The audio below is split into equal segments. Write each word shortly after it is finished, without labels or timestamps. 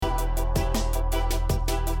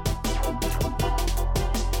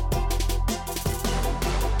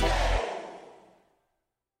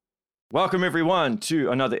Welcome everyone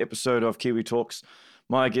to another episode of Kiwi Talks.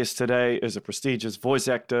 My guest today is a prestigious voice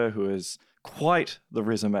actor who has quite the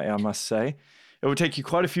resume, I must say. It will take you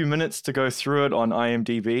quite a few minutes to go through it on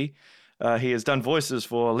IMDb. He has done voices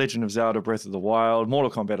for Legend of Zelda, Breath of the Wild,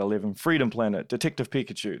 Mortal Kombat 11, Freedom Planet, Detective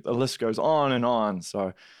Pikachu. The list goes on and on.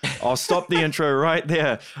 So I'll stop the intro right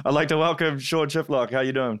there. I'd like to welcome Sean Chiplock. How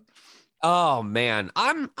you doing? Oh man,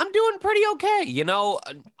 I'm doing pretty okay.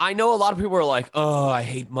 I know a lot of people are like, "Oh, I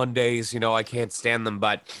hate Mondays, I can't stand them."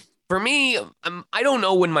 But for me, I don't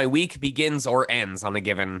know when my week begins or ends on a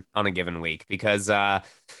given week because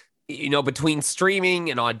between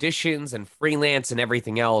streaming and auditions and freelance and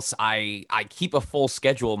everything else, I keep a full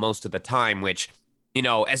schedule most of the time, which,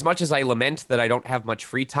 as much as I lament that I don't have much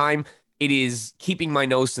free time, it is keeping my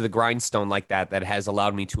nose to the grindstone like that has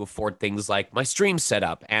allowed me to afford things like my stream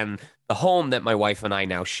setup and the home that my wife and I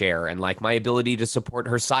now share, and like my ability to support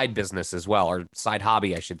her side business as well, or side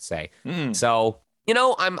hobby, I should say. So,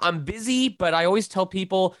 I'm busy, but I always tell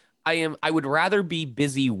people I would rather be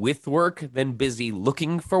busy with work than busy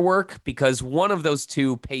looking for work, because one of those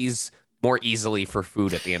two pays more easily for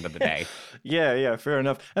food at the end of the day. Yeah, fair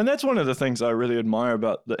enough. And that's one of the things I really admire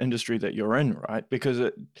about the industry that you're in, right?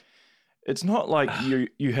 Because it's not like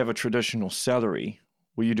you have a traditional salary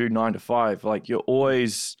where you do 9 to 5. Like, you're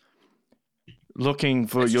always looking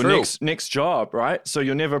for That's your true. next job, right? So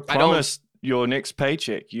you're never promised your next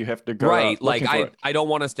paycheck. You have to go Right. out Like looking for it. I don't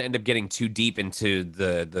want us to end up getting too deep into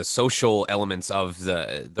the social elements of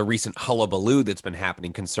the recent hullabaloo that's been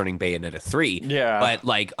happening concerning Bayonetta 3. Yeah. But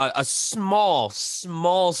like a small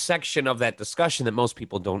section of that discussion that most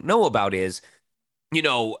people don't know about is,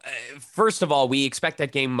 first of all, we expect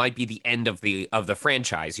that game might be the end of the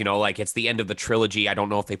franchise. Like it's the end of the trilogy. I don't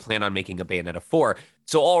know if they plan on making a Bayonetta 4.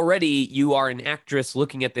 So already you are an actress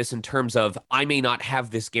looking at this in terms of, I may not have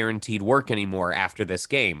this guaranteed work anymore after this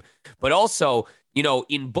game. But also,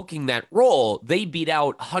 in booking that role, they beat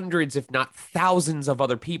out hundreds, if not thousands of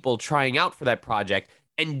other people trying out for that project.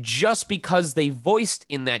 And just because they voiced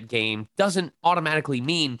in that game doesn't automatically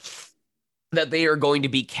mean that they are going to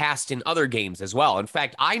be cast in other games as well. In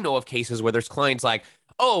fact, I know of cases where there's clients like,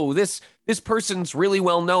 "Oh, this person's really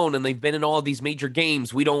well known and they've been in all of these major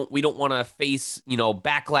games. We don't want to face,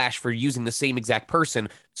 backlash for using the same exact person,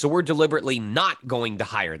 so we're deliberately not going to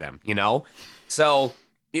hire them." So,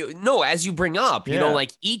 no, as you bring up, Yeah.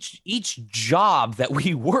 like each job that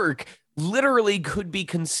we work literally could be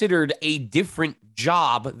considered a different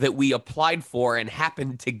job that we applied for and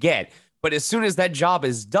happened to get. But as soon as that job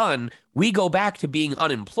is done, we go back to being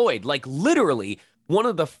unemployed. Like literally, one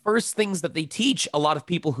of the first things that they teach a lot of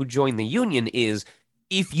people who join the union is,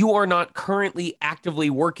 if you are not currently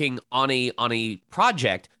actively working on a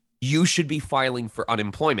project, you should be filing for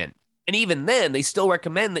unemployment. And even then, they still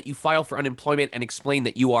recommend that you file for unemployment and explain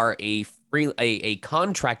that you are a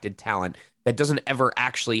contracted talent that doesn't ever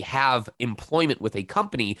actually have employment with a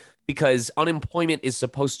company, because unemployment is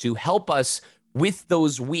supposed to help us with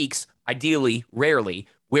those weeks, ideally, rarely,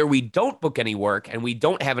 where we don't book any work and we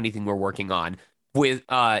don't have anything we're working on, with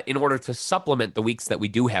in order to supplement the weeks that we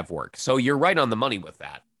do have work. So you're right on the money with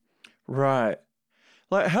that. Right.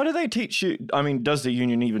 Like, how do they teach you? I mean, does the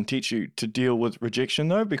union even teach you to deal with rejection,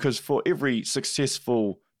 though? Because for every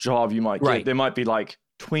successful job you might get, Right. there might be like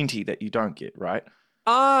 20 that you don't get, right?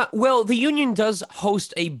 Well, the union does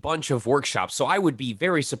host a bunch of workshops, so I would be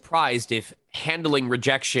very surprised if handling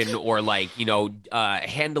rejection, or like,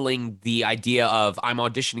 handling the idea of, I'm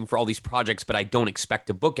auditioning for all these projects, but I don't expect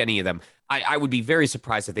to book any of them. I would be very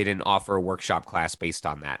surprised if they didn't offer a workshop class based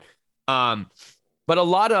on that. But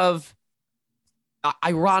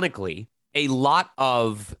ironically, a lot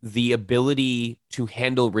of the ability to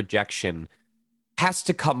handle rejection has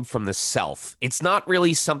to come from the self. It's not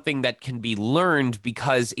really something that can be learned,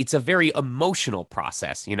 because it's a very emotional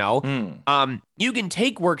process. You can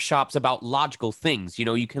take workshops about logical things.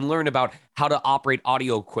 You can learn about how to operate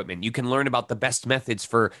audio equipment. You can learn about the best methods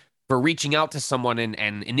for reaching out to someone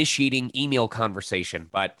and initiating email conversation.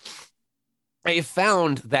 But I have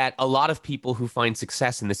found that a lot of people who find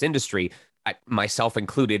success in this industry, myself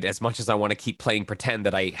included, as much as I want to keep playing pretend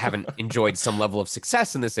that I haven't enjoyed some level of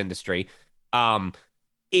success in this industry,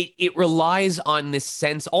 it relies on this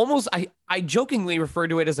sense, almost, I jokingly refer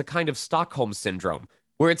to it as a kind of Stockholm syndrome,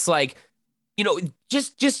 where it's like,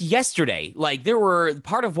 just yesterday, like, there were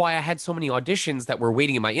part of why I had so many auditions that were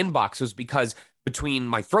waiting in my inbox was because between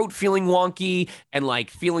my throat feeling wonky and like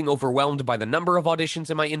feeling overwhelmed by the number of auditions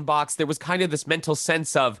in my inbox, there was kind of this mental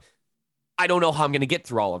sense of, I don't know how I'm going to get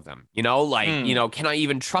through all of them. Can I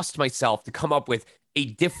even trust myself to come up with a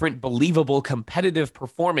different, believable, competitive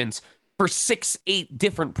performance for 6, 8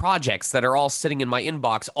 different projects that are all sitting in my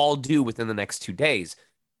inbox, all due within the next 2 days.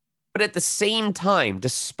 But at the same time,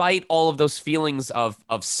 despite all of those feelings of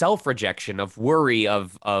self-rejection, of worry,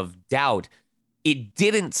 of doubt, it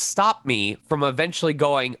didn't stop me from eventually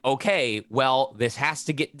going, okay, well, this has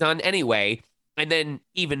to get done anyway. And then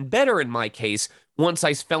even better in my case, once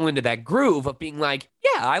I fell into that groove of being like,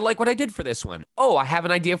 yeah, I like what I did for this one. Oh, I have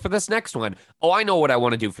an idea for this next one. Oh, I know what I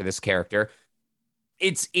want to do for this character.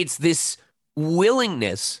 It's this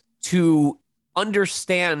willingness to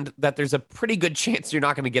understand that there's a pretty good chance you're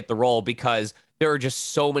not going to get the role because there are just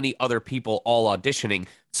so many other people all auditioning,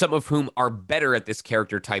 some of whom are better at this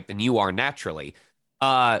character type than you are naturally.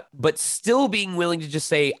 But still being willing to just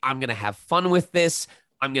say, I'm going to have fun with this.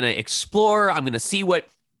 I'm going to explore. I'm going to see what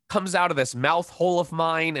comes out of this mouth hole of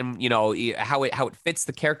mine and, you know, how it fits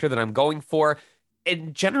the character that I'm going for.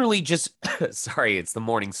 And generally just, sorry, it's the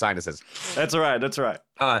morning sinuses. That's all right. That's all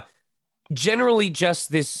right. Generally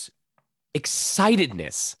just this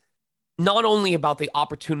excitedness, not only about the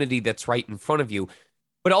opportunity that's right in front of you,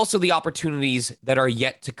 but also the opportunities that are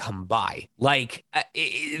yet to come by. Like,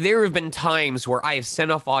 there have been times where I have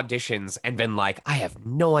sent off auditions and been like, I have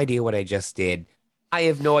no idea what I just did. I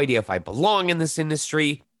have no idea if I belong in this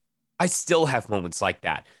industry. I still have moments like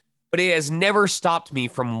that. But it has never stopped me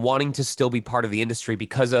from wanting to still be part of the industry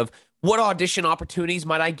because of what audition opportunities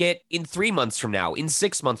might I get in 3 months from now, in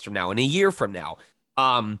 6 months from now, in a year from now.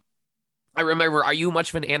 I remember, are you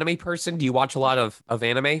much of an anime person? Do you watch a lot of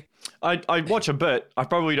anime? I watch a bit. I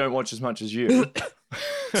probably don't watch as much as you.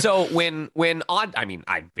 So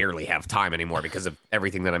I barely have time anymore because of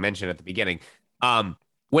everything that I mentioned at the beginning.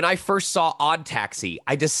 When I first saw Odd Taxi,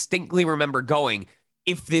 I distinctly remember going,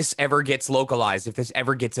 if this ever gets localized, if this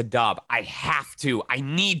ever gets a dub, I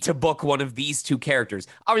need to book one of these two characters.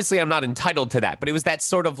 Obviously, I'm not entitled to that, but it was that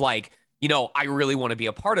sort of like, you know, I really want to be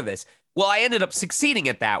a part of this. Well, I ended up succeeding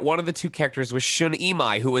at that. One of the two characters was Shun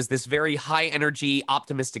Imai, who was this very high energy,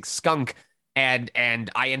 optimistic skunk. And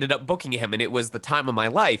I ended up booking him, and it was the time of my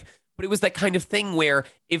life. But it was that kind of thing where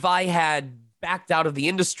if I had backed out of the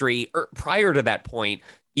industry prior to that point,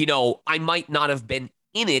 you know, I might not have been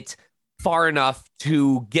in it far enough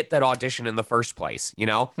to get that audition in the first place, you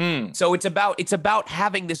know? So it's about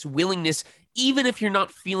having this willingness, even if you're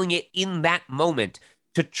not feeling it in that moment,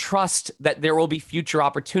 to trust that there will be future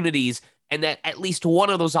opportunities and that at least one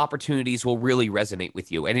of those opportunities will really resonate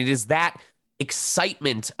with you. And it is that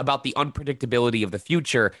excitement about the unpredictability of the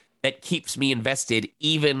future that keeps me invested,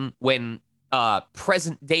 even when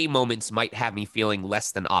present day moments might have me feeling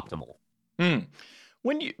less than optimal.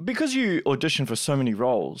 Because you audition for so many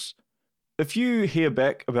roles, if you hear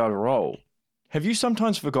back about a role, have you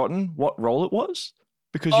sometimes forgotten what role it was?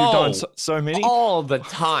 Because you've done so many? All the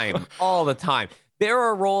time. All the time. There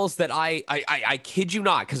are roles that I kid you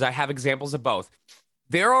not, because I have examples of both.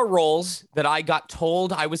 There are roles that I got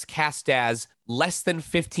told I was cast as less than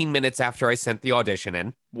 15 minutes after I sent the audition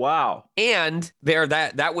in. Wow. And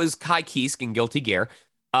that was Kai Kisk in Guilty Gear.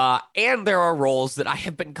 And there are roles that I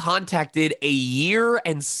have been contacted a year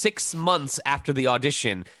and 6 months after the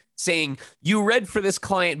audition saying, you read for this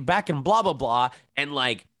client back in blah, blah, blah. And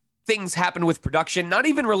like things happen with production, not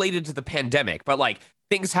even related to the pandemic, but like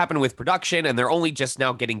things happen with production and they're only just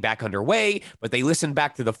now getting back underway, but they listened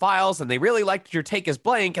back to the files and they really liked your take as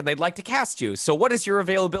blank and they'd like to cast you. So what is your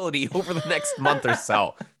availability over the next month or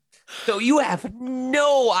so? So you have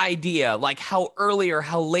no idea like how early or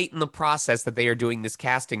how late in the process that they are doing this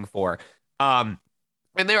casting for.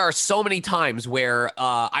 And there are so many times where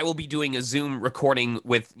I will be doing a Zoom recording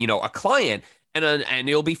with, you know, a client and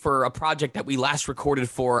it'll be for a project that we last recorded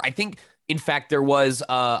for, I think, in fact, there was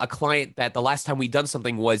a client that the last time we done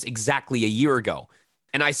something was exactly a year ago.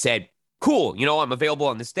 And I said, cool, you know, I'm available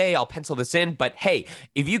on this day. I'll pencil this in. But hey,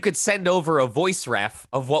 if you could send over a voice ref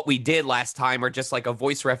of what we did last time or just like a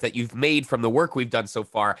voice ref that you've made from the work we've done so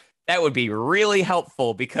far, that would be really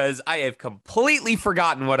helpful because I have completely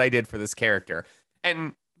forgotten what I did for this character.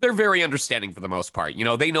 And they're very understanding for the most part. You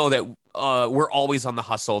know, they know that we're always on the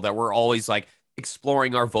hustle, that we're always like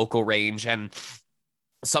exploring our vocal range. And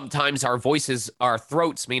sometimes our voices, our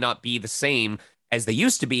throats may not be the same as they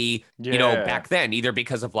used to be, you know, back then, either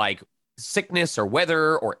because of like sickness or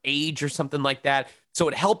weather or age or something like that. So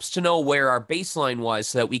it helps to know where our baseline was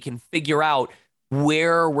so that we can figure out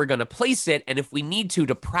where we're going to place it. And if we need to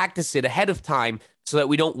practice it ahead of time so that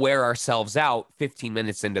we don't wear ourselves out 15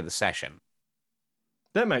 minutes into the session.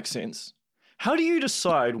 That makes sense. How do you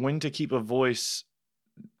decide when to keep a voice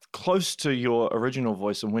close to your original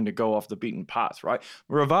voice and when to go off the beaten path, right?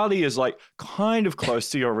 Revali is like kind of close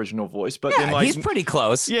to your original voice, but then like he's pretty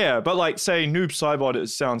close. Yeah, but like say Noob Saibot, it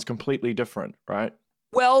sounds completely different, right?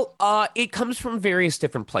 Well, it comes from various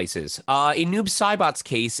different places. In Noob Saibot's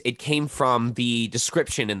case, it came from the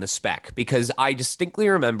description in the spec because I distinctly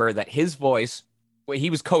remember that his voice, well, he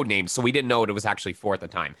was codenamed, so we didn't know what it was actually for at the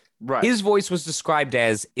time. Right. His voice was described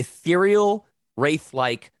as ethereal,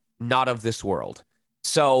 wraith-like, not of this world.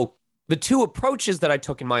 So the two approaches that I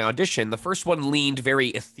took in my audition, the first one leaned very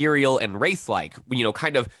ethereal and wraith-like,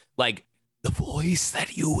 kind of like the voice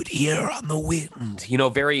that you would hear on the wind,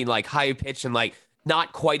 very like high pitch and like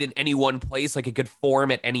not quite in any one place, like it could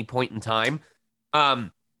form at any point in time.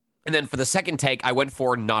 And then for the second take, I went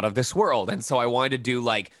for not of this world. And so I wanted to do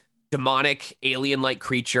like demonic alien-like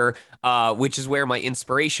creature, which is where my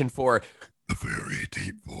inspiration for the very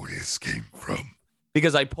deep voice came from.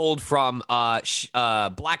 Because I pulled from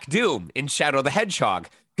Black Doom in Shadow the Hedgehog,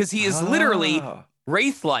 because he is literally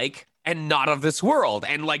wraith-like and not of this world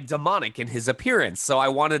and like demonic in his appearance. So I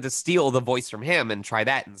wanted to steal the voice from him and try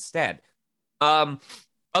that instead.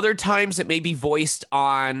 Other times it may be voiced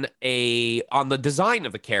on the design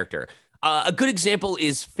of a character. A good example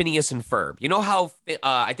is Phineas and Ferb. You know how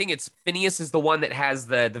I think it's Phineas is the one that has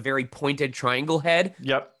the very pointed triangle head.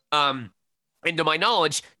 Yep. And to my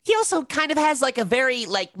knowledge, he also kind of has like a very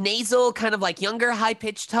like nasal, kind of like younger, high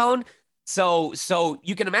pitched tone. So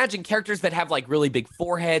you can imagine characters that have like really big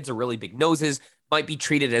foreheads or really big noses might be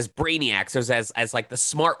treated as brainiacs or as like the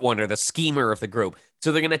smart one or the schemer of the group.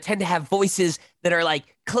 So they're going to tend to have voices that are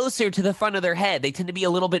like closer to the front of their head. They tend to be a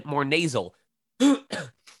little bit more nasal.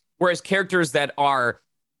 Whereas characters that are,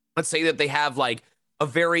 let's say that they have like a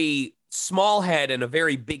very small head and a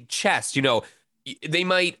very big chest, they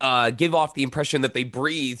might give off the impression that they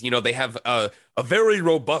breathe. They have a very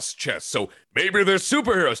robust chest. So maybe they're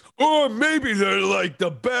superheroes, or maybe they're like the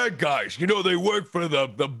bad guys. They work for the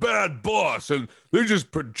bad boss and they just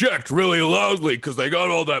project really loudly because they got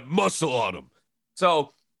all that muscle on them.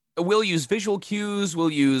 So we'll use visual cues,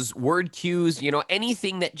 we'll use word cues,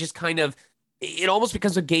 anything that just kind of, it almost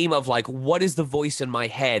becomes a game of like, what is the voice in my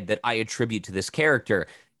head that I attribute to this character?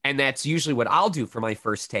 And that's usually what I'll do for my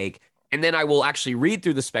first take. And then I will actually read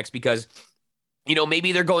through the specs because,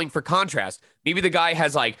 maybe they're going for contrast. Maybe the guy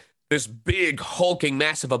has like this big, hulking,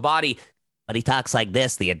 massive a body, but he talks like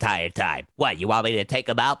this the entire time. What, you want me to take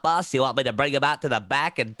him out, boss? You want me to bring him out to the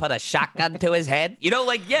back and put a shotgun to his head?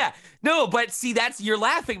 Yeah. No, but see, you're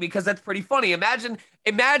laughing because that's pretty funny. Imagine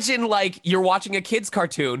like you're watching a kid's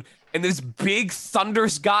cartoon and this big,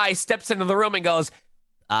 thunderous guy steps into the room and goes,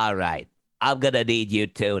 all right, I'm going to need you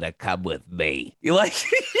two to come with me. You're like,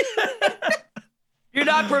 you're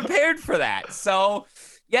not prepared for that. So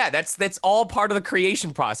yeah, that's all part of the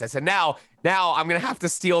creation process. And now I'm going to have to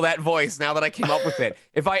steal that voice now that I came up with it.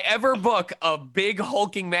 If I ever book a big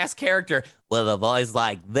hulking mass character with a voice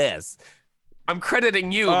like this, I'm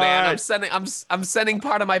crediting you, man. I'm sending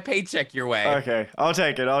part of my paycheck your way. Okay, I'll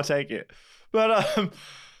take it. But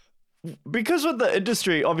because with the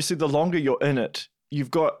industry, obviously the longer you're in it, you've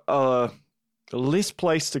got less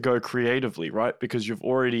place to go creatively, right? Because you've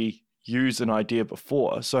already used an idea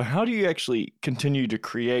before. So how do you actually continue to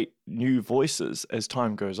create new voices as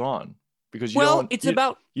time goes on? Because you don't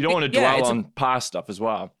want to dwell on past stuff as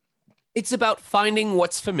well. It's about finding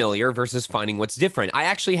what's familiar versus finding what's different. I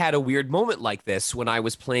actually had a weird moment like this when I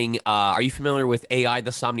was playing. Are you familiar with AI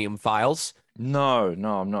the Somnium Files? No,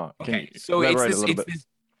 I'm not. Okay, so it's this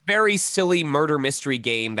very silly murder mystery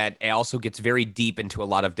game that also gets very deep into a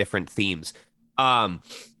lot of different themes.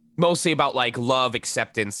 Mostly about like love,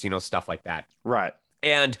 acceptance, stuff like that. Right.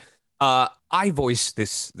 And I voiced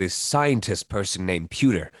this scientist person named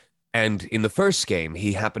Pewter. And in the first game,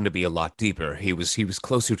 he happened to be a lot deeper. He was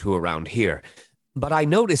closer to around here. But I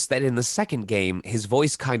noticed that in the second game, his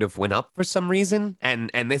voice kind of went up for some reason.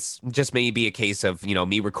 And this just may be a case of,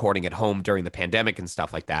 me recording at home during the pandemic and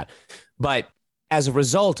stuff like that. But as a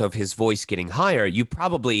result of his voice getting higher,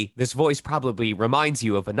 this voice probably reminds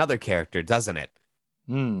you of another character, doesn't it?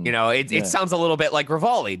 It sounds a little bit like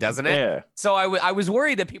Revali, doesn't it? Yeah. So I was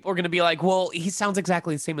worried that people are going to be like, well, he sounds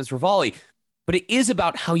exactly the same as Revali. But it is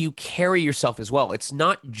about how you carry yourself as well. It's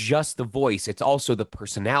not just the voice. It's also the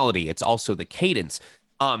personality. It's also the cadence.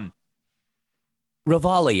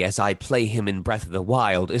 Revali, as I play him in Breath of the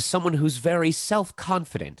Wild, is someone who's very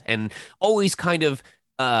self-confident and always kind of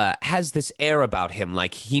has this air about him.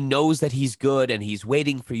 Like he knows that he's good and he's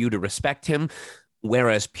waiting for you to respect him.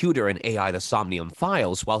 Whereas Pewter in AI the Somnium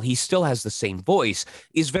Files, while he still has the same voice,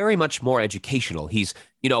 is very much more educational. He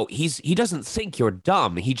doesn't think you're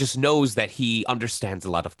dumb. He just knows that he understands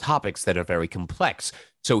a lot of topics that are very complex.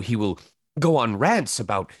 So he will go on rants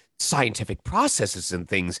about scientific processes and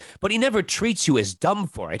things, but he never treats you as dumb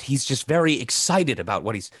for it. He's just very excited about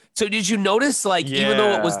what he's. So did you notice, even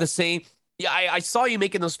though it was the same, Yeah, I saw you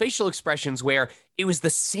making those facial expressions where it was the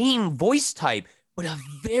same voice type, but a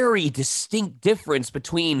very distinct difference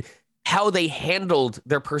between how they handled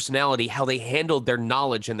their personality, how they handled their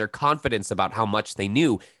knowledge and their confidence about how much they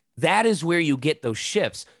knew. That is where you get those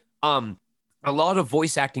shifts. Um, a lot of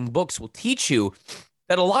voice acting books will teach you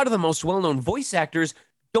that a lot of the most well-known voice actors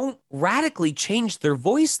don't radically change their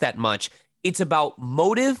voice that much. It's about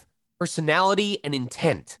motive, personality, and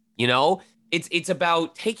intent, you know? It's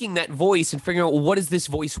about taking that voice and figuring out, well, what does this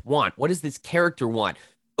voice want? What does this character want?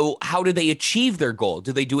 Oh, how do they achieve their goal?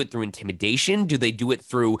 Do they do it through intimidation? Do they do it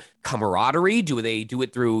through camaraderie? Do they do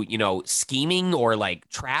it through, scheming or like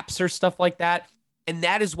traps or stuff like that? And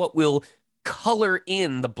that is what will color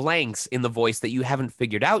in the blanks in the voice that you haven't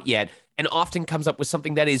figured out yet, and often comes up with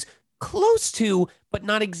something that is close to, but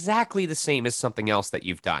not exactly the same as something else that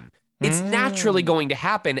you've done. It's naturally going to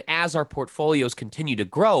happen as our portfolios continue to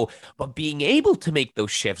grow, but being able to make those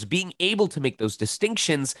shifts, being able to make those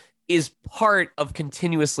distinctions is part of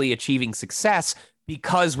continuously achieving success,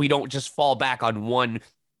 because we don't just fall back on one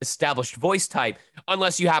established voice type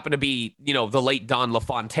unless you happen to be, the late Don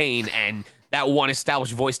LaFontaine, and that one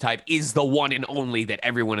established voice type is the one and only that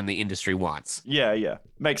everyone in the industry wants. Yeah.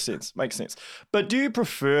 Makes sense. But do you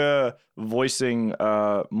prefer voicing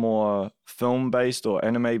more film-based or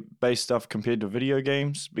anime-based stuff compared to video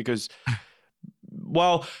games? Because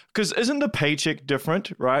isn't the paycheck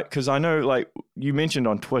different, right? Because I know, like, you mentioned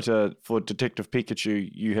on Twitter for Detective Pikachu,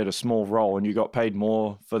 you had a small role and you got paid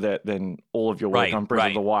more for that than all of your work on Breath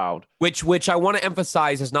of the Wild. Which I want to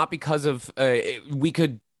emphasize is not because of, we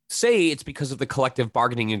could say it's because of the collective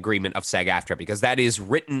bargaining agreement of SAG-AFTRA, because that is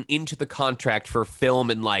written into the contract for film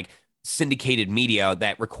and like syndicated media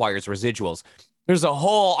that requires residuals. There's a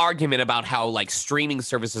whole argument about how like streaming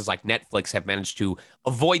services like Netflix have managed to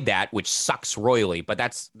avoid that, which sucks royally, but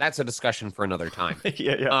that's a discussion for another time.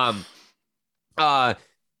 Yeah.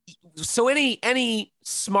 So any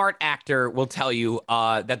smart actor will tell you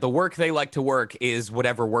that the work they like to work is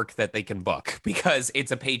whatever work that they can book, because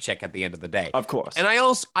it's a paycheck at the end of the day. Of course. And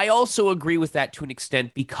I also agree with that to an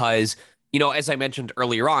extent, because as I mentioned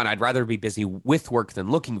earlier on, I'd rather be busy with work than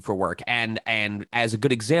looking for work. And as a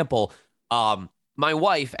good example, my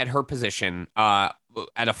wife at her position, at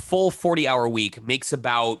a full 40-hour week, makes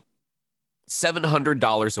about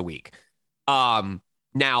 $700 a week.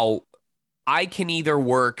 Now I can either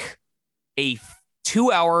work a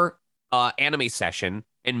 2-hour anime session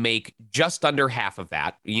and make just under half of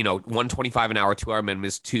that, $125 an hour, 2-hour minimum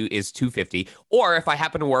is $250. Or if I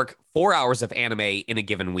happen to work 4 hours of anime in a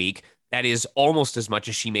given week, that is almost as much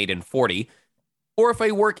as she made in 40. Or if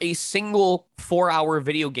I work a single 4-hour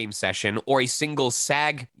video game session or a single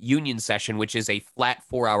SAG union session, which is a flat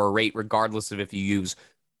 4-hour rate, regardless of if you use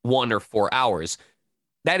 1 or 4 hours,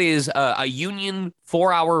 that is a union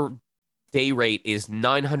 4-hour day rate is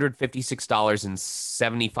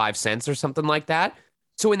 $956.75 or something like that.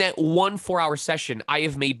 So in that 1 4-hour session, I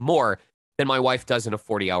have made more than my wife does in a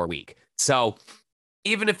 40-hour week. So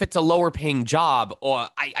even if it's a lower paying job, or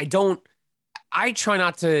I try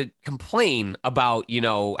not to complain about,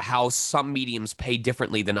 how some mediums pay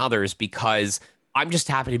differently than others, because I'm just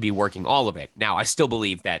happy to be working all of it. Now, I still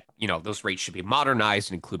believe that, those rates should be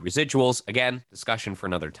modernized and include residuals. Again, discussion for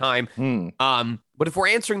another time. But if we're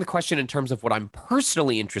answering the question in terms of what I'm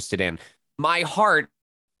personally interested in, my heart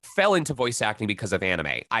fell into voice acting because of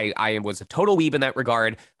anime. I was a total weeb in that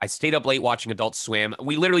regard. I stayed up late watching Adult Swim.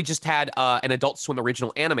 We literally just had an Adult Swim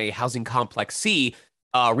original anime, Housing Complex C,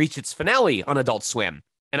 reach its finale on Adult Swim,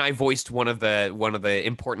 and I voiced one of the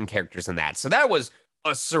important characters in that. So that was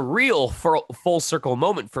a surreal full circle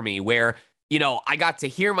moment for me, where I got to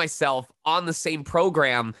hear myself on the same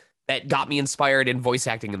program that got me inspired in voice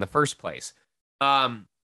acting in the first place. But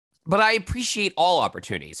I appreciate all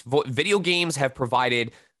opportunities. Video games have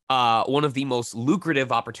provided one of the most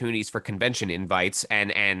lucrative opportunities for convention invites,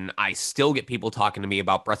 and I still get people talking to me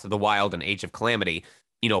about Breath of the Wild and Age of Calamity,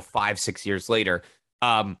 5-6 years later.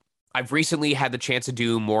 I've recently had the chance to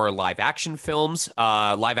do more live action film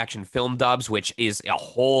dubs, which is a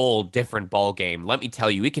whole different ball game. Let me tell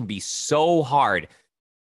you, it can be so hard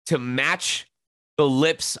to match the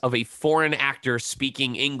lips of a foreign actor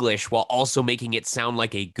speaking English while also making it sound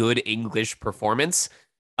like a good English performance,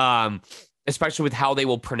 especially with how they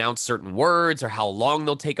will pronounce certain words or how long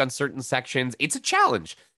they'll take on certain sections. It's a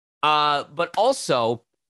challenge. But also,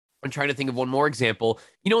 I'm trying to think of one more example.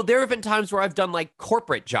 There have been times where I've done like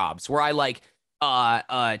corporate jobs where I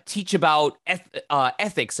teach about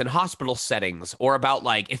ethics in hospital settings, or about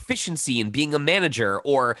like efficiency and being a manager,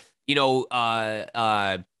 or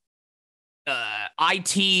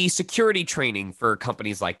IT security training for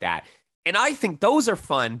companies like that. And I think those are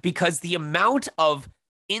fun because the amount of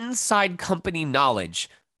inside company knowledge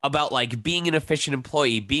about like being an efficient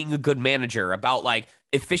employee, being a good manager, about like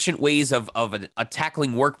efficient ways of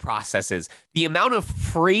tackling work processes, the amount of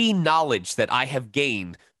free knowledge that I have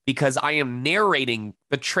gained because I am narrating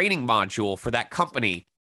the training module for that company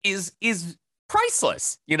is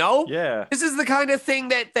priceless, you know? Yeah. This is the kind of thing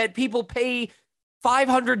that people pay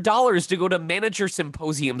 $500 to go to manager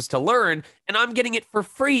symposiums to learn, and I'm getting it for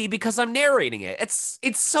free because I'm narrating it.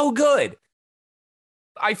 It's so good.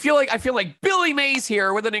 I feel like Billy Mays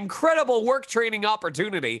here with an incredible work training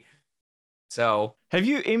opportunity. So, have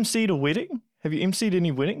you emceed a wedding? Have you emceed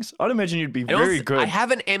any weddings? I'd imagine you'd be I don't very th- good. I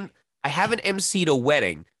haven't emceed a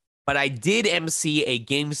wedding, but I did MC a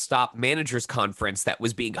GameStop managers conference that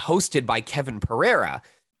was being hosted by Kevin Pereira.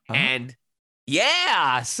 Huh? And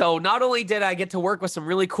yeah, so not only did I get to work with some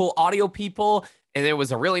really cool audio people and there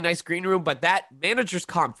was a really nice green room, but that managers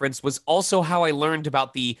conference was also how I learned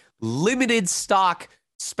about the limited stock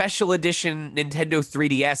special edition Nintendo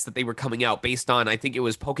 3DS that they were coming out based on, I think it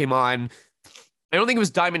was Pokemon. I don't think it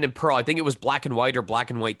was Diamond and Pearl. I think it was Black and White or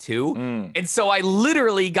Black and White 2. And so I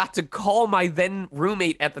literally got to call my then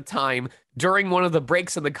roommate at the time during one of the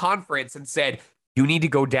breaks in the conference and said, "You need to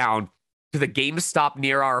go down to the GameStop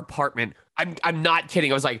near our apartment." I'm not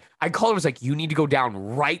kidding. I called him, I was like, "You need to go down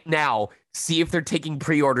right now, see if they're taking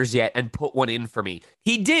pre-orders yet, and put one in for me."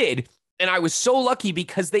 He did, and I was so lucky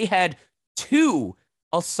because they had 2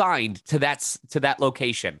 assigned to that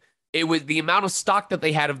location. It was the amount of stock that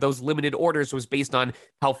they had of those limited orders was based on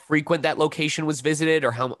how frequent that location was visited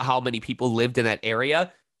or how many people lived in that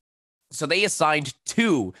area. So they assigned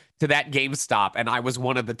 2 to that GameStop, and I was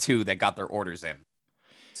one of the 2 that got their orders in.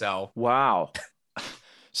 So wow.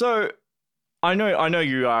 So I know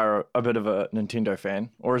you are a bit of a Nintendo fan,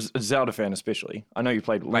 or a Zelda fan especially. I know you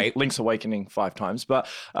played Link's Awakening 5 times, but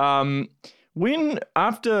when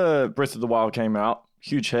after Breath of the Wild came out,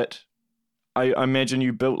 huge hit. I imagine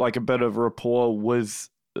you built like a bit of rapport with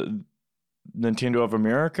Nintendo of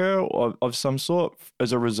America or of some sort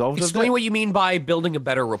as a result of that. Explain what you mean by building a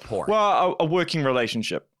better rapport. Well, a working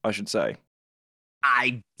relationship, I should say.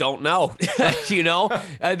 I don't know. You know,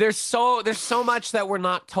 there's so much that we're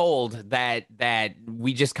not told that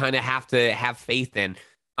we just kind of have to have faith in.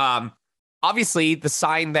 Obviously, the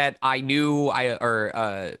sign that I knew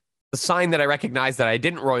the sign that I recognized that I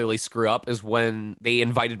didn't royally screw up is when they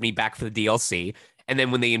invited me back for the DLC, and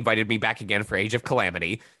then when they invited me back again for Age of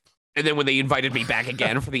Calamity, and then when they invited me back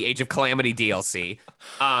again for the Age of Calamity DLC.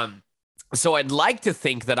 So I'd like to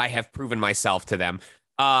think that I have proven myself to them.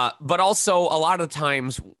 But also a lot of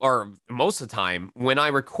times, or most of the time, when I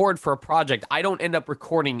record for a project, I don't end up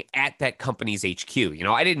recording at that company's HQ. You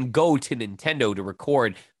know, I didn't go to Nintendo to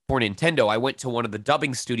record for Nintendo. I went to one of the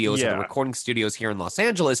dubbing studios and the recording studios here in Los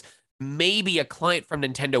Angeles. Maybe a client from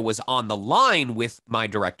Nintendo was on the line with my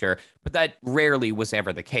director, but that rarely was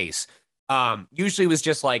ever the case. Usually it was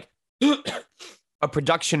just like a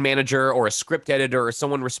production manager or a script editor or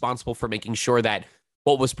someone responsible for making sure that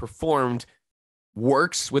what was performed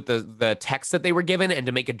works with the text that they were given and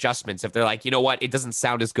to make adjustments if they're like, you know what, it doesn't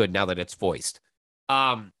sound as good now that it's voiced.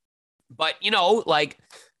 But, you know, like,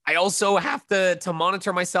 I also have to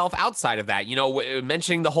monitor myself outside of that. You know,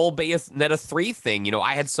 mentioning the whole Bayonetta 3 thing, you know,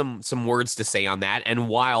 I had some words to say on that. And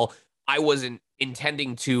while I wasn't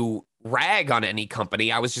intending to rag on any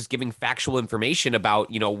company, I was just giving factual information about,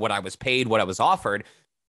 you know, what I was paid, what I was offered.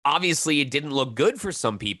 Obviously, it didn't look good for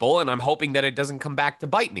some people, and I'm hoping that it doesn't come back to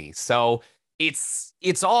bite me. So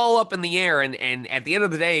it's all up in the air. And at the end of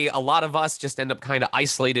the day, a lot of us just end up kind of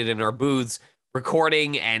isolated in our booths,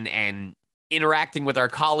 recording and interacting with our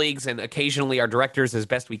colleagues and occasionally our directors as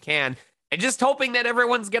best we can, and just hoping that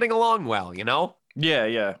everyone's getting along well, you know?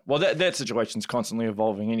 Yeah. Well, that situation's constantly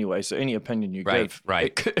evolving anyway, so any opinion you give,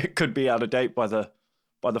 it could be out of date by the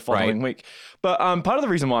following week. But part of the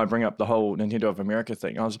reason why I bring up the whole Nintendo of America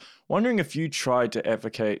thing, I was wondering if you tried to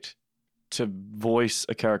advocate to voice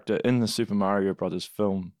a character in the Super Mario Brothers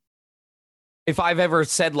film. If I've ever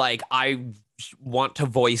said, like, I want to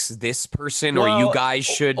voice this person, or you guys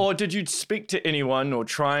should... Or did you speak to anyone or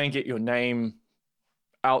try and get your name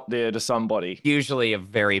out there to somebody? Usually a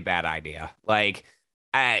very bad idea. Like,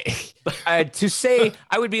 to say,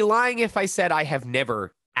 I would be lying if I said I have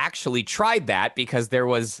never actually tried that, because there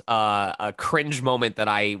was a cringe moment that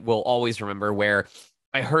I will always remember where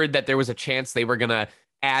I heard that there was a chance they were going to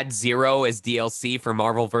add Zero as DLC for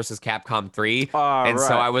Marvel vs. Capcom 3.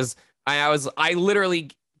 So I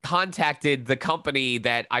literally contacted the company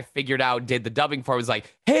that I figured out did the dubbing for. I was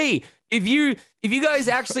like, hey, if you guys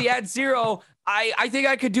actually add Zero, I think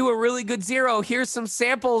I could do a really good Zero. Here's some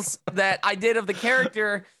samples that I did of the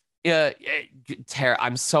character.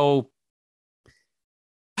 I'm so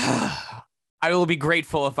I will be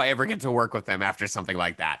grateful if I ever get to work with them after something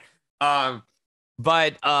like that. Um,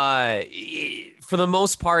 but for the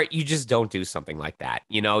most part, you just don't do something like that.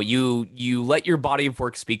 You let your body of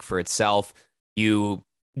work speak for itself. You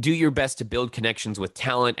do your best to build connections with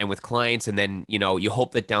talent and with clients, and then you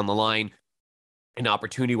hope that down the line an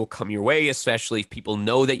opportunity will come your way, especially if people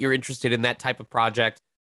know that you're interested in that type of project.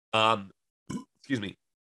 Um, excuse me.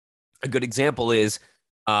 A good example is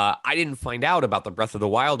I didn't find out about the Breath of the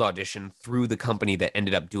Wild audition through the company that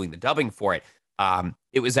ended up doing the dubbing for it.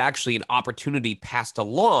 It was actually an opportunity passed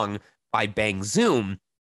along by Bang Zoom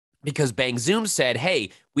because Bang Zoom said, "Hey,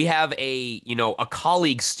 we have a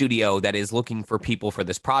colleague studio that is looking for people for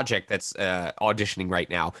this project that's auditioning right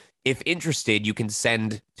now. If interested, you can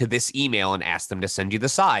send to this email and ask them to send you the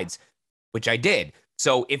sides," which I did.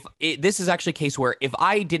 So this is actually a case where if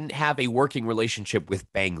I didn't have a working relationship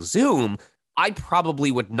with Bang Zoom, I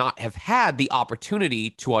probably would not have had the opportunity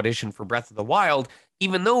to audition for Breath of the Wild,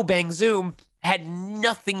 even though Bang Zoom had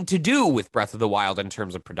nothing to do with Breath of the Wild in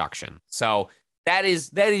terms of production. So that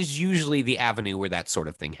is usually the avenue where that sort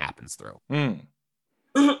of thing happens through. Mm.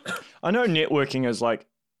 I know networking is like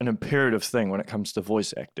an imperative thing when it comes to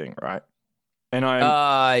voice acting, right?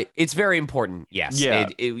 And it's very important. Yes. Yeah.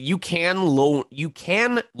 You can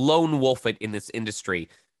lone wolf it in this industry.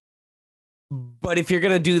 But if you're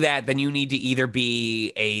going to do that, then you need to either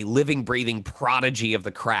be a living, breathing prodigy of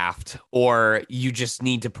the craft, or you just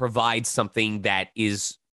need to provide something that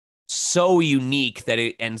is so unique that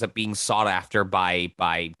it ends up being sought after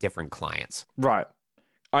by different clients. Right.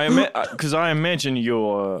 Because I imagine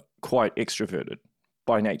you're quite extroverted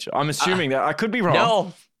by nature. I'm assuming that. I could be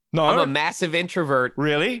wrong. No, I'm a massive introvert.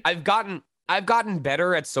 Really? I've gotten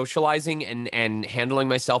better at socializing and handling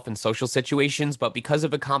myself in social situations, but because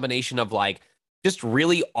of a combination of like just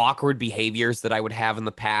really awkward behaviors that I would have in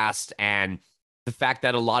the past, and the fact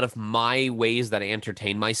that a lot of my ways that I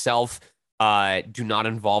entertain myself do not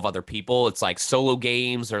involve other people. It's like solo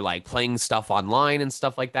games or like playing stuff online and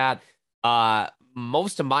stuff like that.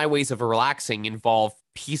 Most of my ways of relaxing involve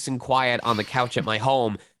peace and quiet on the couch at my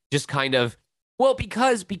home, just kind of. Well,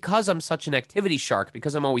 because I'm such an activity shark,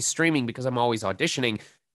 because I'm always streaming, because I'm always auditioning,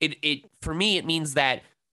 it for me it means that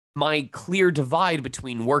my clear divide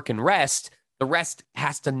between work and rest, the rest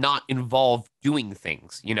has to not involve doing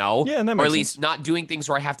things, Yeah, and that or makes at least sense. not doing things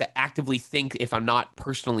where I have to actively think if I'm not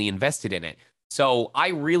personally invested in it. So I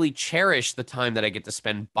really cherish the time that I get to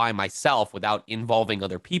spend by myself without involving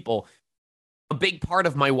other people. A big part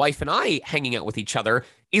of my wife and I hanging out with each other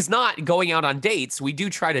is not going out on dates. We do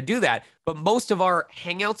try to do that, but most of our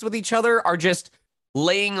hangouts with each other are just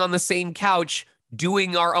laying on the same couch,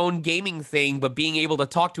 doing our own gaming thing, but being able to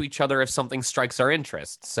talk to each other if something strikes our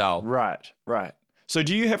interest. So, Right. So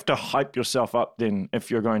do you have to hype yourself up then if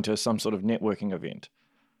you're going to some sort of networking event?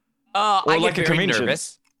 Or I like get a very convention?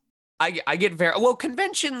 nervous. I get very well.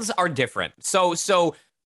 Conventions are different. So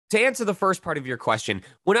to answer the first part of your question,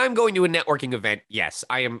 when I'm going to a networking event, yes,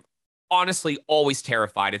 I am honestly always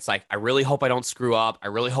terrified. It's like, I really hope I don't screw up. I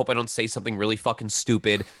really hope I don't say something really fucking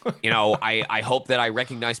stupid. I hope that I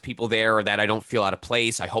recognize people there or that I don't feel out of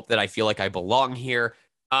place. I hope that I feel like I belong here.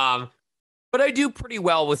 But I do pretty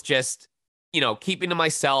well with just, keeping to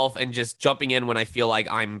myself and just jumping in when I feel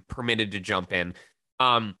like I'm permitted to jump in.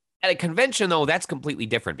 At a convention, though, that's completely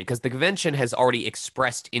different because the convention has already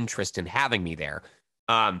expressed interest in having me there.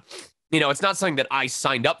 It's not something that I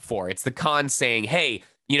signed up for. It's the con saying, hey,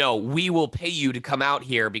 we will pay you to come out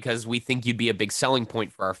here because we think you'd be a big selling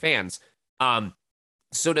point for our fans.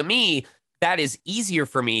 So to me, that is easier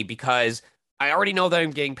for me because I already know that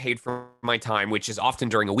I'm getting paid for my time, which is often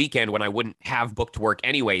during a weekend when I wouldn't have booked work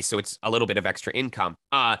anyway. So it's a little bit of extra income.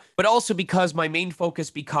 But also because my main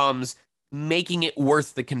focus becomes making it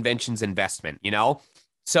worth the convention's investment.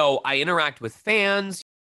 So I interact with fans.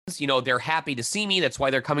 They're happy to see me. That's why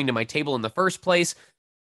they're coming to my table in the first place.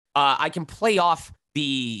 I can play off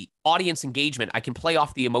the audience engagement. I can play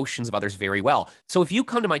off the emotions of others very well. So if you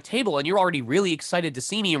come to my table and you're already really excited to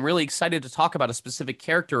see me and really excited to talk about a specific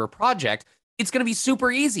character or project, it's going to be super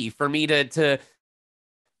easy for me to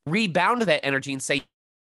rebound that energy and say,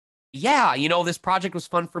 yeah, this project was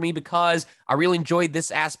fun for me because I really enjoyed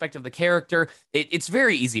this aspect of the character. It's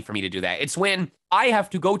very easy for me to do that. It's when I have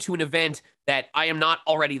to go to an event that I am not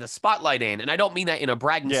already the spotlight in. And I don't mean that in a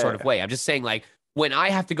bragging sort of way. I'm just saying, like, when I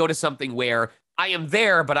have to go to something where I am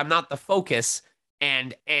there, but I'm not the focus,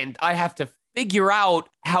 and I have to figure out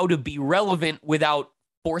how to be relevant without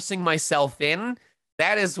forcing myself in,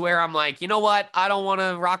 that is where I'm like, you know what? I don't want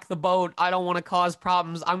to rock the boat. I don't want to cause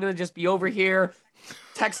problems. I'm going to just be over here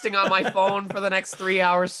texting on my phone for the next 3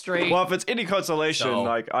 hours straight. Well, if it's any consolation, So-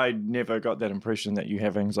 like I never got that impression that you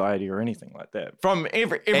have anxiety or anything like that from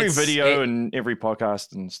every video and every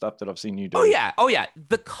podcast and stuff that I've seen you do. Oh yeah.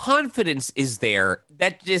 The confidence is there.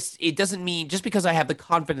 It doesn't mean just because I have the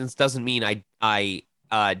confidence doesn't mean I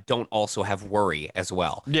don't also have worry as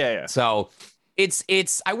well. Yeah. So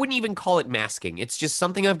it's I wouldn't even call it masking. It's just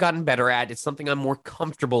something I've gotten better at. It's something I'm more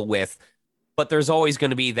comfortable with. But there's always going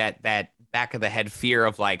to be that back of the head fear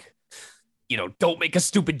of like, don't make a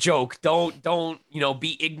stupid joke. Don't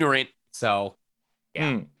be ignorant. So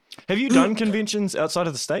yeah. Have you done conventions outside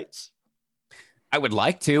of the States? I would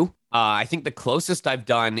like to. I think the closest I've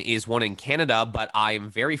done is one in Canada, but I'm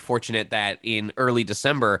very fortunate that in early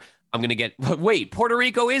December, I'm going to get... Wait, Puerto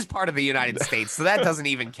Rico is part of the United States, so that doesn't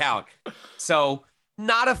even count. So,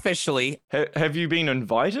 not officially. Have you been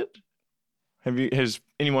invited? Has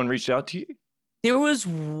anyone reached out to you? There was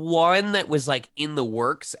one that was like in the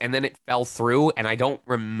works, and then it fell through, and I don't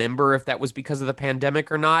remember if that was because of the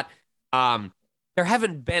pandemic or not. There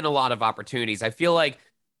haven't been a lot of opportunities. I feel like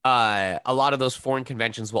a lot of those foreign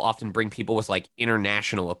conventions will often bring people with like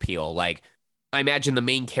international appeal. Like I imagine the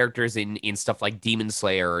main characters in stuff like Demon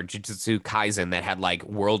Slayer or Jujutsu Kaisen that had like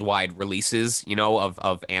worldwide releases,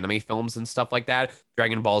 of anime films and stuff like that.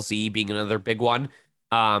 Dragon Ball Z being another big one.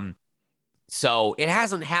 So it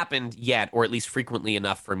hasn't happened yet, or at least frequently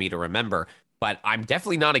enough for me to remember. But I'm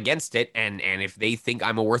definitely not against it. And if they think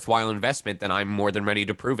I'm a worthwhile investment, then I'm more than ready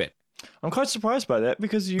to prove it. I'm quite surprised by that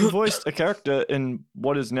because you voiced a character in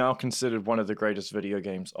what is now considered one of the greatest video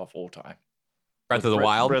games of all time. Breath of the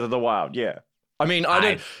Wild? Breath of the Wild, yeah. I mean,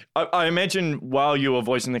 I imagine while you were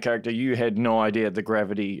voicing the character, you had no idea the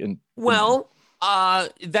gravity and... Well,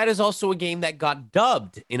 that is also a game that got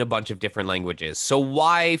dubbed in a bunch of different languages. So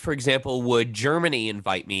why, for example, would Germany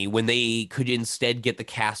invite me when they could instead get the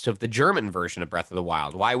cast of the German version of Breath of the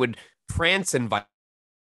Wild? Why would France invite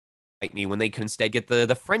me when they could instead get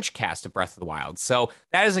the French cast of Breath of the Wild? So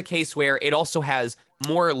that is a case where it also has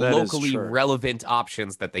more locally relevant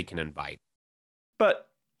options that they can invite. But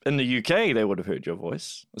in the UK, they would have heard your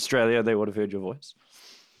voice. Australia, they would have heard your voice.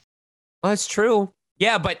 Well, that's true.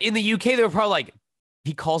 Yeah, but in the UK, they were probably like,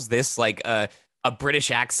 he calls this like a British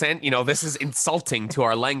accent. This is insulting to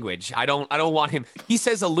our language. I don't want him. He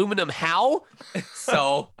says aluminum how?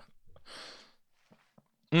 So.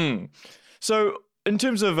 So in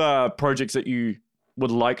terms of projects that you would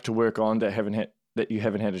like to work on that you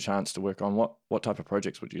haven't had a chance to work on, what type of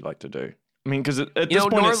projects would you like to do? I mean, because at this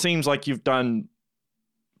point, it seems like you've done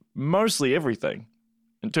mostly everything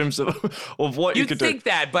in terms of what you could do. You'd think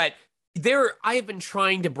that, but I have been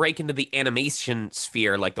trying to break into the animation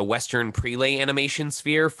sphere, like the Western prelay animation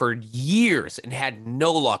sphere, for years and had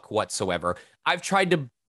no luck whatsoever. I've tried to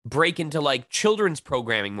break into like children's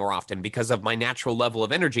programming more often because of my natural level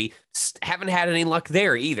of energy. Haven't had any luck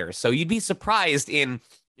there either. So you'd be surprised in,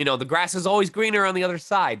 the grass is always greener on the other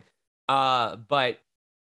side. But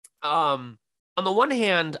on the one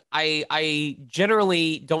hand, I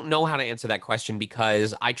generally don't know how to answer that question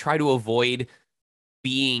because I try to avoid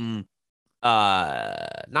being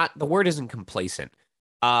not the word isn't complacent.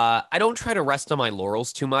 I don't try to rest on my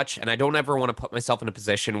laurels too much, and I don't ever want to put myself in a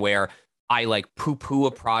position where I like poo-poo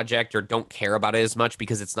a project or don't care about it as much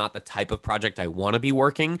because it's not the type of project I want to be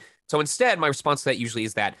working. So instead, my response to that usually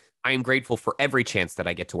is that I am grateful for every chance that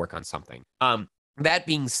I get to work on something. That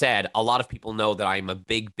being said, a lot of people know that I'm a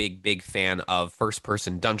big, big, big fan of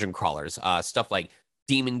first-person dungeon crawlers. Stuff like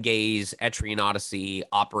Demon Gaze, Etrian Odyssey,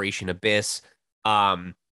 Operation Abyss,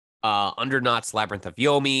 Undernaut's Labyrinth of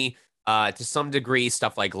Yomi, to some degree,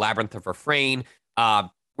 stuff like Labyrinth of Refrain,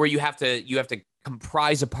 where you have to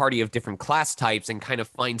comprise a party of different class types and kind of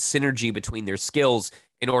find synergy between their skills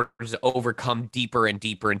in order to overcome deeper and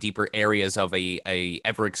deeper and deeper areas of a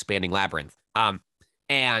ever-expanding labyrinth.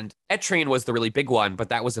 And Etrian was the really big one, but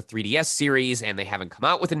that was a 3DS series, and they haven't come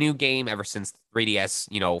out with a new game ever since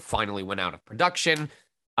 3DS, finally went out of production,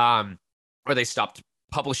 or they stopped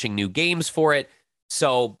publishing new games for it.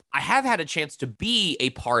 So I have had a chance to be a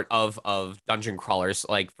part of dungeon crawlers.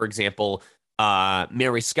 Like, for example,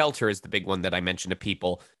 Mary Skelter is the big one that I mentioned to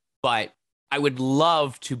people. But I would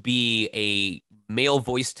love to be a male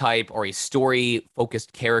voice type or a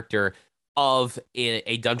story-focused character of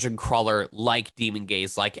a dungeon crawler like Demon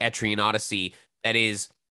Gaze, like Etrian Odyssey, that is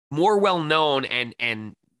more well-known,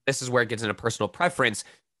 and this is where it gets into personal preference,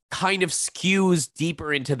 kind of skews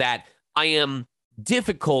deeper into that I am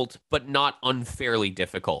difficult, but not unfairly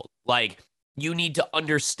difficult. Like, you need to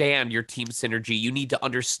understand your team synergy. You need to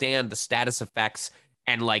understand the status effects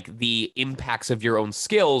and like the impacts of your own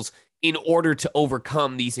skills in order to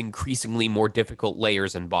overcome these increasingly more difficult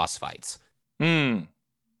layers and boss fights.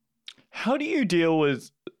 How do you deal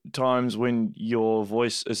with times when your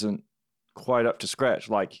voice isn't quite up to scratch,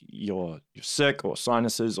 like you're sick or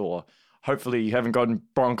sinuses, or hopefully you haven't gotten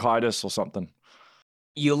bronchitis or something?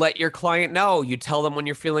 You let your client know. You tell them when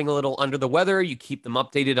you're feeling a little under the weather. You keep them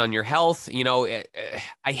updated on your health.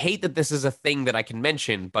 I hate that this is a thing that I can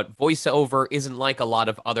mention, but voiceover isn't like a lot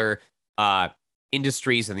of other uh,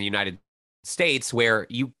 industries in the United States where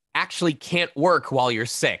you actually can't work while you're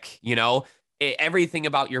sick. Everything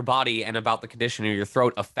about your body and about the condition of your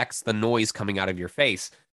throat affects the noise coming out of your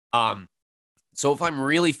face. Um, so if I'm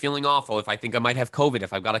really feeling awful, if I think I might have COVID,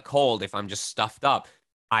 if I've got a cold, if I'm just stuffed up,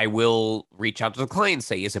 I will reach out to the client and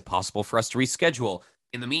say, is it possible for us to reschedule?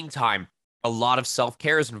 In the meantime, a lot of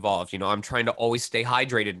self-care is involved. I'm trying to always stay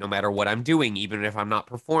hydrated no matter what I'm doing, even if I'm not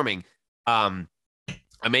performing.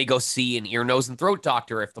 I may go see an ear, nose, and throat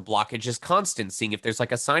doctor if the blockage is constant, seeing if there's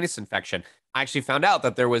like a sinus infection. I actually found out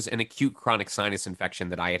that there was an acute chronic sinus infection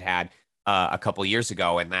that I had a couple years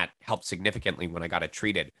ago, and that helped significantly when I got it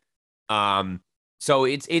treated. So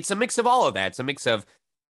it's a mix of all of that. It's a mix of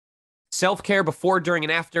self-care before, during,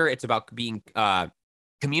 and after. It's about being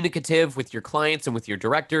communicative with your clients and with your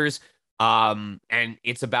directors. And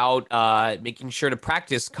it's about making sure to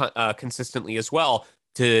practice consistently as well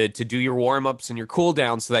to do your warm-ups and your cool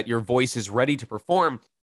downs so that your voice is ready to perform.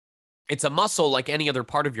 It's a muscle like any other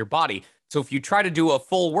part of your body. So if you try to do a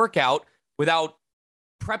full workout without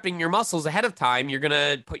prepping your muscles ahead of time, you're going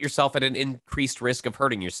to put yourself at an increased risk of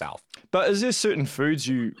hurting yourself. But is there certain foods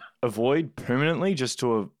you avoid permanently just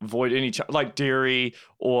to avoid any, like dairy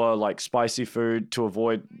or like spicy food, to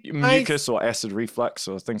avoid mucus or acid reflux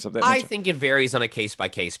or things of that nature? I think it varies on a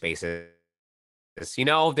case-by-case basis.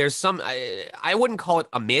 There's some, I wouldn't call it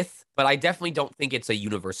a myth, but I definitely don't think it's a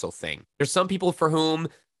universal thing. There's some people for whom,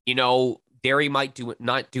 dairy might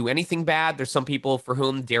not do anything bad. There's some people for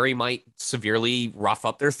whom dairy might severely rough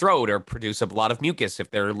up their throat or produce a lot of mucus if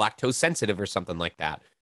they're lactose sensitive or something like that.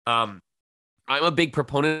 I'm a big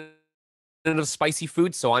proponent of spicy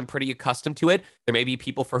food, so I'm pretty accustomed to it. There may be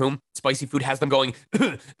people for whom spicy food has them going,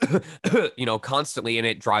 constantly, and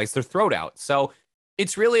it dries their throat out. So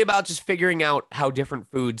it's really about just figuring out how different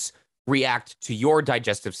foods react to your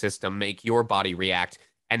digestive system, make your body react,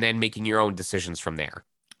 and then making your own decisions from there.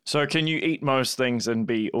 So can you eat most things and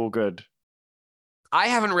be all good? I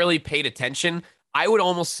haven't really paid attention. I would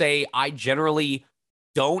almost say I generally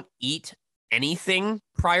don't eat anything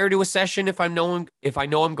prior to a session if I know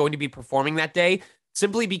I'm going to be performing that day,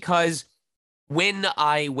 simply because when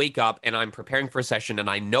I wake up and I'm preparing for a session and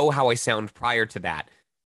I know how I sound prior to that,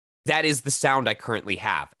 that is the sound I currently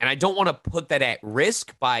have. And I don't want to put that at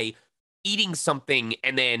risk by eating something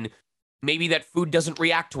and then maybe that food doesn't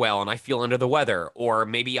react well and I feel under the weather, or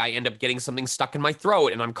maybe I end up getting something stuck in my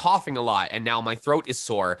throat and I'm coughing a lot and now my throat is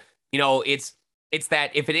sore. It's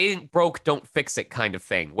that if it ain't broke, don't fix it kind of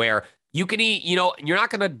thing, where you can eat, you're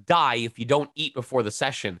not going to die if you don't eat before the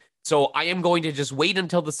session. So I am going to just wait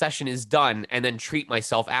until the session is done and then treat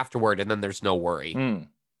myself afterward, and then there's no worry.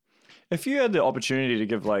 If you had the opportunity to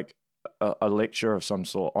give like a lecture of some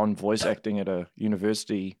sort on voice acting at a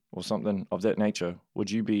university or something of that nature,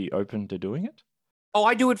 would you be open to doing it? Oh,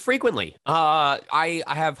 I do it frequently. I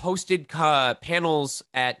have hosted panels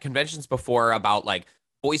at conventions before about like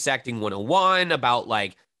voice acting 101, about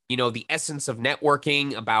like, the essence of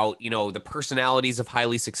networking, about, the personalities of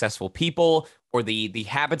highly successful people, or the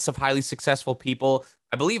habits of highly successful people.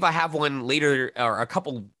 I believe I have one later, or a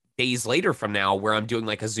couple days later from now, where I'm doing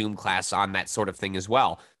like a Zoom class on that sort of thing as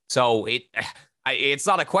well. So it's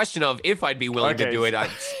not a question of if I'd be willing to do it.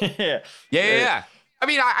 Yeah. I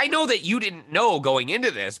mean, I know that you didn't know going into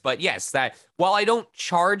this, but yes, that while I don't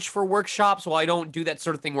charge for workshops, while I don't do that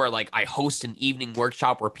sort of thing where like I host an evening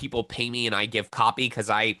workshop where people pay me and I give copy, because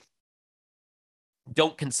I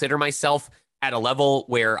don't consider myself at a level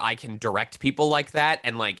where I can direct people like that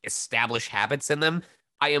and like establish habits in them,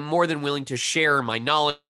 I am more than willing to share my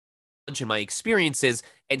knowledge and my experiences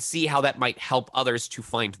and see how that might help others to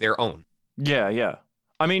find their own. Yeah.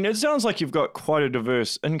 I mean, it sounds like you've got quite a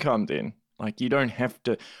diverse income then. Like you don't have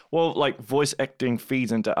to, like voice acting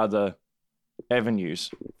feeds into other avenues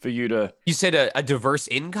for you to. You said a diverse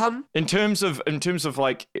income? In terms of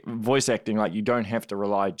like voice acting, like you don't have to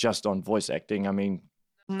rely just on voice acting. I mean,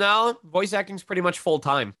 no, voice acting's pretty much full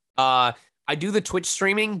time. I do the Twitch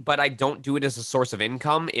streaming, but I don't do it as a source of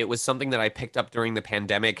income. It was something that I picked up during the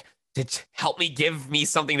pandemic to help me give me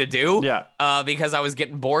something to do. Yeah. Because I was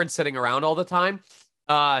getting bored sitting around all the time.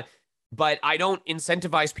 But I don't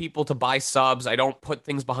incentivize people to buy subs. I don't put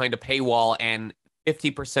things behind a paywall, and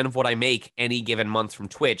 50% of what I make any given month from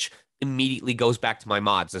Twitch immediately goes back to my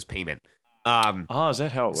mods as payment. Is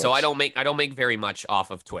that how it works? So I don't make very much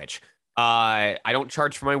off of Twitch. I don't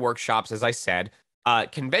charge for my workshops, as I said.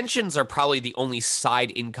 Conventions are probably the only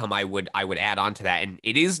side income I would add on to that, and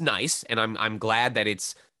it is nice, and I'm glad that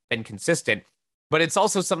it's been consistent. But it's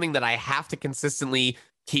also something that I have to consistently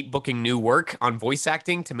keep booking new work on voice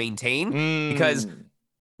acting to maintain because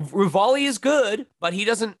Mm. Revali is good, but he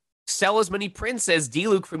doesn't sell as many prints as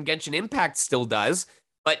D-Luke from Genshin Impact still does.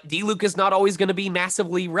 But D-Luke is not always going to be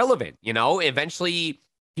massively relevant. Eventually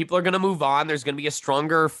people are going to move on. There's going to be a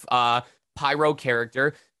stronger Pyro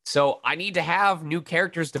character. So I need to have new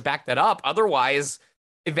characters to back that up. Otherwise,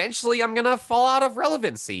 eventually I'm going to fall out of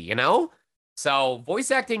relevancy. So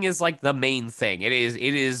voice acting is like the main thing. It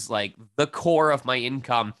is like the core of my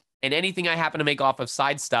income. And anything I happen to make off of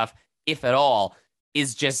side stuff, if at all,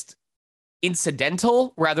 is just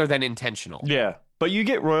incidental rather than intentional. Yeah, but you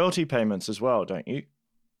get royalty payments as well, don't you?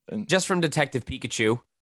 Just from Detective Pikachu.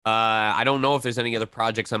 I don't know if there's any other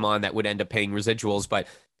projects I'm on that would end up paying residuals, but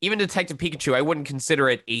even Detective Pikachu, I wouldn't consider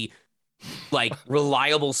it a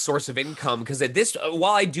reliable source of income because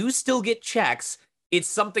while I do still get checks, it's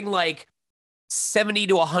something like $70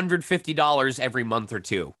 to $150 every month or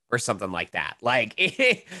two or something like that.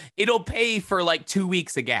 It'll pay for 2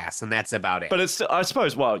 weeks of gas and that's about it. But it's, I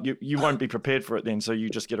suppose, well, you won't be prepared for it then, so you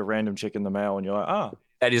just get a random check in the mail and you're like, ah.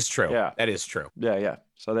 That is true. Yeah. That is true. Yeah.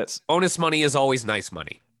 So that's... Bonus money is always nice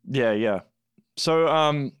money. Yeah.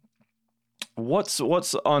 So what's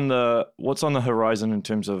on the horizon in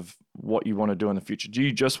terms of what you want to do in the future? Do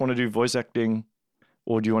you just want to do voice acting?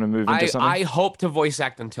 Or do you want to move into something? I hope to voice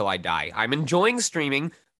act until I die. I'm enjoying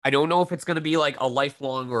streaming. I don't know if it's going to be a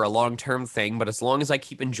lifelong or a long-term thing, but as long as I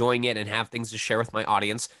keep enjoying it and have things to share with my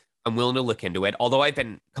audience, I'm willing to look into it. Although I've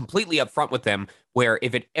been completely upfront with them where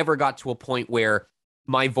if it ever got to a point where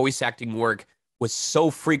my voice acting work was so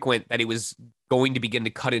frequent that it was going to begin to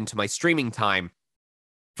cut into my streaming time,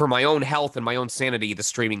 for my own health and my own sanity, the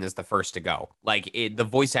streaming is the first to go. The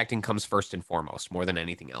voice acting comes first and foremost, more than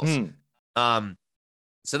anything else.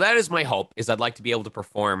 So that is my hope, is I'd like to be able to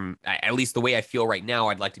perform, at least the way I feel right now,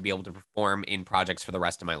 I'd like to be able to perform in projects for the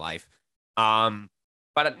rest of my life.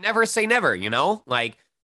 But never say never,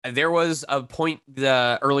 there was a point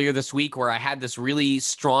earlier this week where I had this really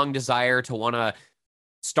strong desire to want to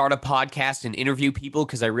start a podcast and interview people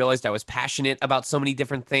because I realized I was passionate about so many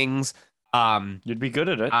different things. You'd be good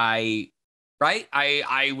at it. I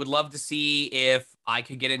would love to see if I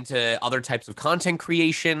could get into other types of content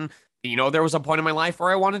creation. There was a point in my life where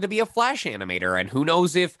I wanted to be a Flash animator, and who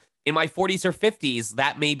knows if in my 40s or 50s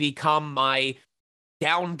that may become my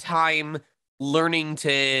downtime learning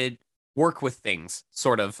to work with things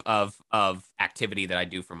sort of activity that I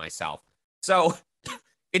do for myself. So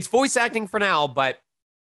it's voice acting for now, but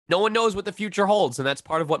no one knows what the future holds, and that's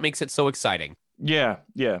part of what makes it so exciting. Yeah.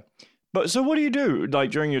 But so what do you do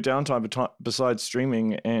during your downtime besides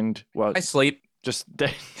streaming and I sleep. Just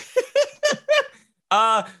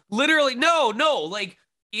literally, no.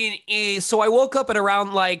 So I woke up at around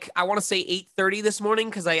I want to say 8:30 this morning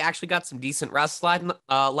because I actually got some decent rest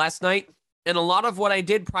last night. And a lot of what I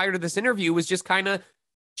did prior to this interview was just kind of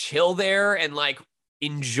chill there and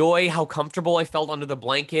enjoy how comfortable I felt under the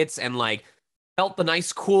blankets and felt the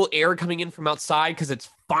nice cool air coming in from outside because it's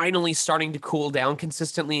finally starting to cool down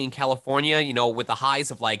consistently in California, with the highs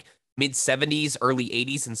of mid 70s, early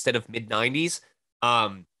 80s instead of mid 90s.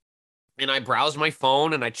 And I browsed my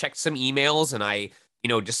phone and I checked some emails and I,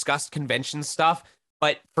 discussed convention stuff.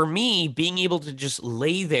 But for me, being able to just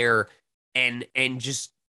lay there and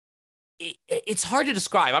just, it's hard to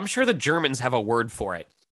describe. I'm sure the Germans have a word for it.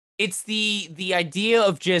 It's the idea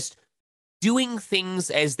of just doing things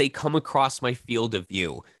as they come across my field of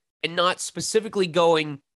view and not specifically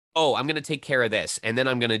going, oh, I'm going to take care of this and then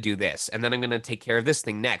I'm going to do this and then I'm going to take care of this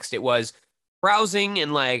thing next. It was browsing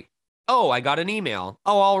and oh, I got an email.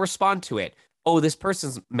 Oh, I'll respond to it. Oh, this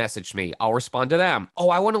person's messaged me. I'll respond to them. Oh,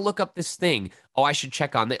 I want to look up this thing. Oh, I should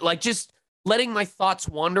check on that. Just letting my thoughts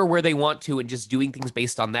wander where they want to and just doing things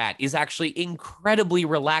based on that is actually incredibly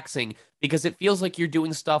relaxing because it feels like you're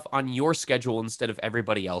doing stuff on your schedule instead of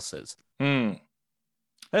everybody else's.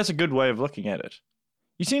 That's a good way of looking at it.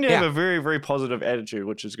 You seem to have a very, very positive attitude,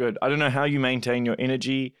 which is good. I don't know how you maintain your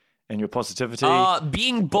energy and your positivity.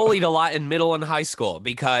 Being bullied a lot in middle and high school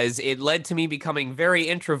because it led to me becoming very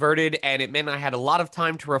introverted and it meant I had a lot of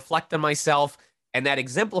time to reflect on myself, and that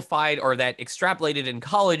exemplified or that extrapolated in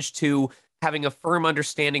college to having a firm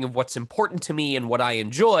understanding of what's important to me and what I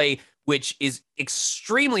enjoy, which is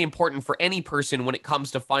extremely important for any person when it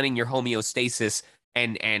comes to finding your homeostasis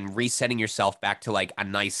and resetting yourself back to a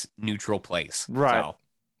nice neutral place. Right.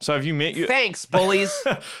 So have you met you? Thanks, bullies.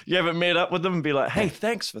 You haven't met up with them and be like, hey,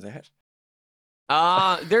 thanks for that.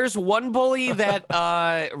 There's one bully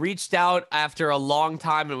that reached out after a long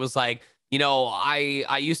time and was like,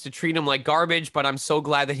 I used to treat him like garbage, but I'm so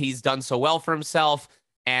glad that he's done so well for himself.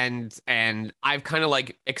 And I've kind of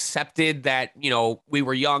like accepted that, we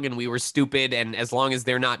were young and we were stupid. And as long as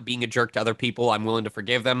they're not being a jerk to other people, I'm willing to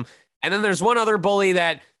forgive them. And then there's one other bully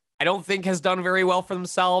that I don't think has done very well for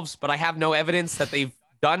themselves, but I have no evidence that they've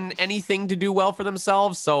done anything to do well for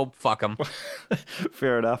themselves. So fuck them.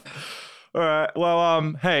 Fair enough. All right.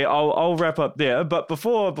 Well, hey, I'll wrap up there. But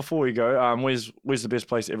before we go, where's the best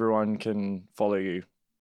place everyone can follow you?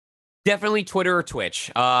 Definitely Twitter or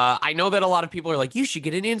Twitch. I know that a lot of people are like, you should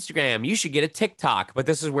get an Instagram, you should get a TikTok, but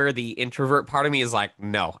this is where the introvert part of me is like,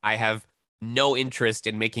 no, I have no interest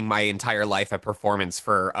in making my entire life a performance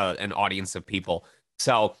for an audience of people.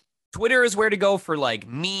 So Twitter is where to go for like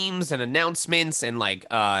memes and announcements and like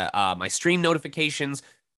my stream notifications.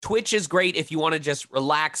 Twitch is great if you want to just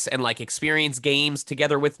relax and like experience games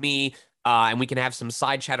together with me, and we can have some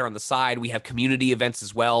side chatter on the side. We have community events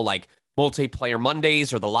as well, like Multiplayer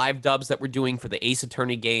Mondays or the live dubs that we're doing for the Ace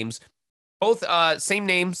Attorney games. Both same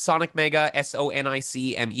name, Sonic Mega,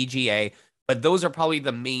 SONICMEGA, but those are probably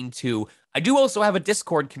the main two. I do also have a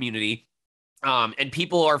Discord community, and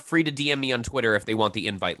people are free to DM me on Twitter if they want the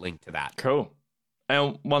invite link to that. Cool.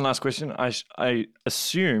 And one last question. I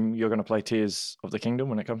assume you're going to play Tears of the Kingdom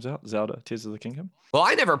when it comes out, Zelda Tears of the Kingdom? Well,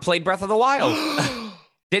 I never played Breath of the Wild.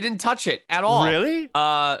 Didn't touch it at all. Really?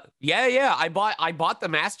 Yeah. I bought the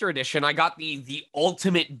Master Edition. I got the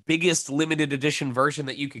ultimate biggest limited edition version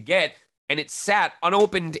that you could get, and it sat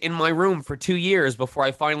unopened in my room for 2 years before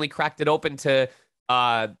I finally cracked it open to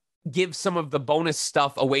give some of the bonus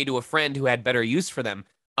stuff away to a friend who had better use for them.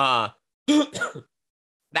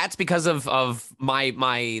 That's because of my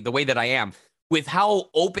the way that I am. With how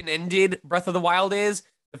open-ended Breath of the Wild is,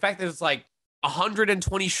 the fact that it's like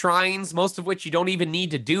 120 shrines, most of which you don't even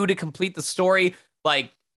need to do to complete the story.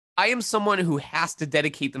 Like, I am someone who has to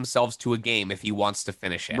dedicate themselves to a game if he wants to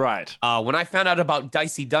finish it. Right. When I found out about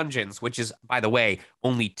Dicey Dungeons, which is, by the way,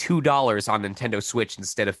 only $2 on Nintendo Switch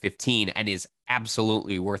instead of $15 and is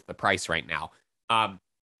absolutely worth the price right now,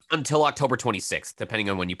 until October 26th, depending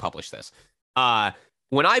on when you publish this.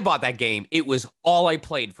 When I bought that game, it was all I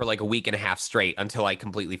played for like a week and a half straight until I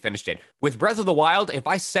completely finished it. With Breath of the Wild, if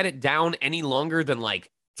I set it down any longer than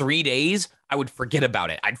like 3 days, I would forget about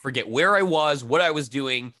it. I'd forget where I was, what I was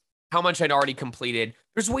doing, how much I'd already completed.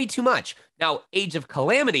 There's way too much. Now, Age of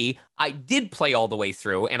Calamity, I did play all the way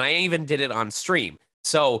through, and I even did it on stream.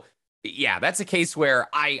 So, yeah, that's a case where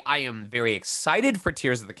I am very excited for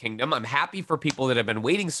Tears of the Kingdom. I'm happy for people that have been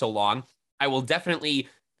waiting so long. I will definitely,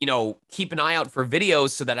 keep an eye out for videos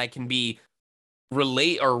so that I can be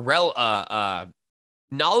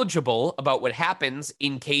knowledgeable about what happens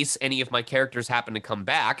in case any of my characters happen to come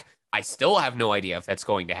back. I still have no idea if that's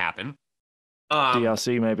going to happen.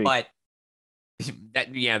 DLC maybe. But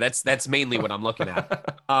that's mainly what I'm looking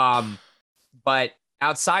at. But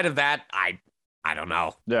outside of that, I don't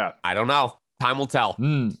know. Yeah. I don't know. Time will tell.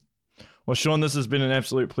 Well, Sean, this has been an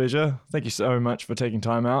absolute pleasure. Thank you so much for taking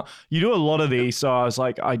time out. You do a lot of these, so I was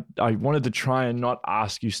like, I wanted to try and not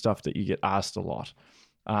ask you stuff that you get asked a lot.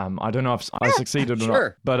 I don't know if I succeeded or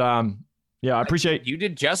not, but yeah, I appreciate. You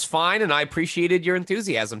did just fine, and I appreciated your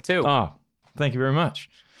enthusiasm too. Oh, thank you very much.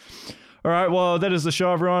 All right, well, that is the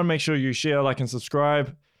show, everyone. Make sure you share, like, and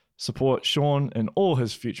subscribe. Support Sean in all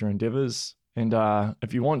his future endeavors, and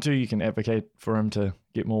if you want to, you can advocate for him to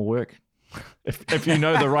get more work. If you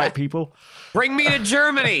know the right people, bring me to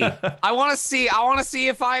Germany. I want to see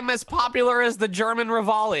if I'm as popular as the German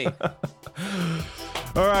Revali.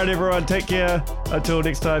 All right, everyone, take care. Until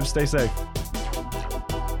next time, stay safe.